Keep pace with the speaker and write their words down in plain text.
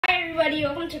everybody,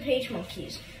 welcome to P4GE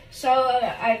M0NKEYS. So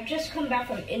I've just come back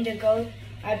from Indigo.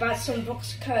 I bought some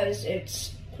books because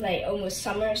it's like almost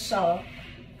summer, so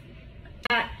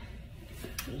I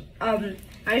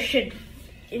should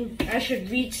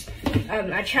read.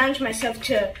 I challenged myself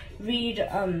to read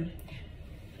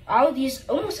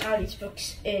almost all these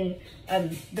books in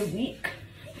the week.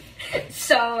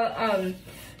 So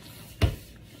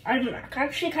I'm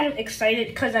actually kind of excited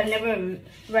because I've never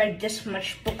read this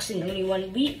much books in only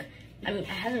 1 week. I mean,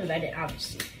 I haven't read it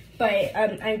obviously, but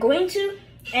I'm going to,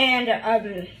 and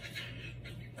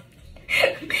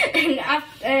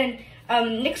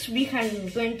next week I'm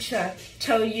going to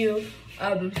tell you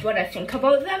what I think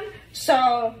about them.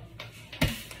 So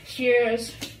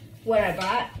here's what I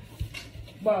bought.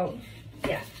 Well,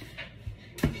 yeah.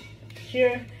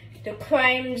 Here, The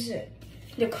Crimes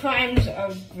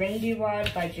of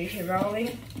Grindelwald by J.K.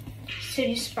 Rowling,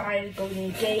 City Spies,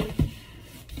 Golden Gate,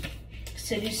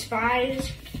 City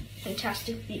Spies,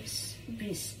 Fantastic Beasts,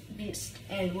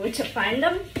 and Where to Find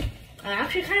Them.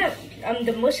 Actually, kind of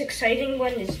the most exciting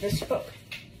one is this book.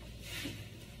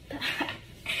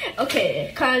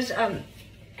 Okay, cause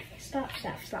stop.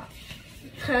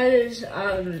 Cause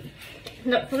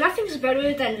nothing's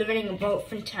better than learning about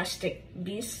fantastic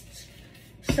beasts.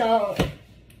 So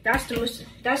that's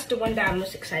the one that I'm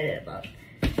most excited about.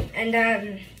 And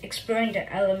then exploring the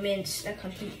elements, a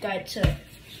complete guide to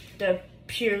the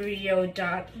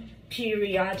periodic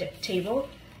table.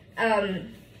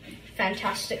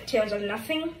 Fantastic Tales of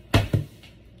Nothing.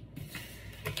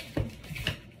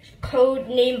 Code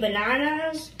Name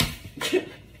Bananas.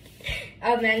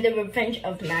 And The Revenge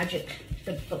of Magic,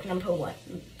 the book number one.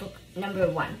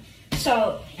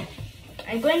 So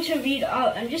I'm going to read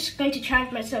all. I'm just going to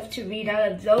challenge myself to read all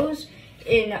of those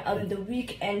in the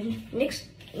week, and next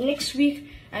week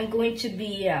I'm going to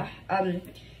be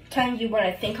telling you what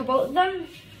I think about them.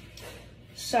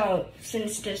 So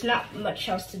since there's not much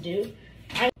else to do,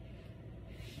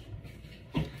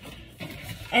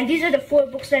 and these are the 4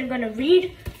 books that I'm going to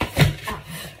read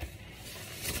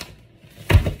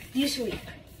this week.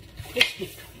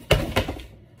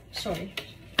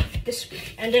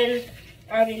 And then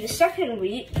in the second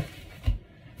week,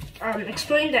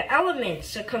 Exploring the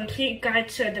Elements, a complete guide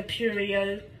to the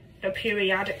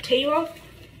periodic table,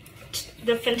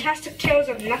 The Fantastic Tales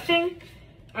of Nothing,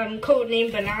 Code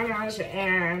Name Bananas,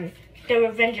 and The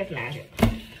Revenge of Magic.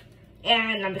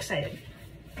 And I'm excited.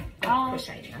 All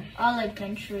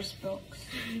adventurous books.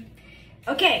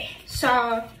 Okay,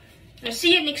 so I'll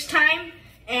see you next time,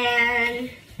 and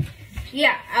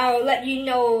yeah, I'll let you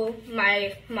know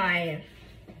my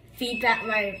feedback,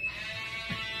 my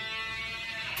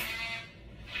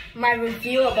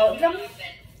review about them.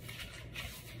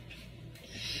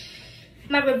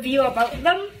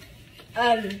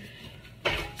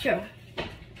 Sure.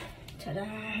 Ta-da.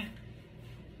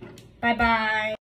 Bye-bye.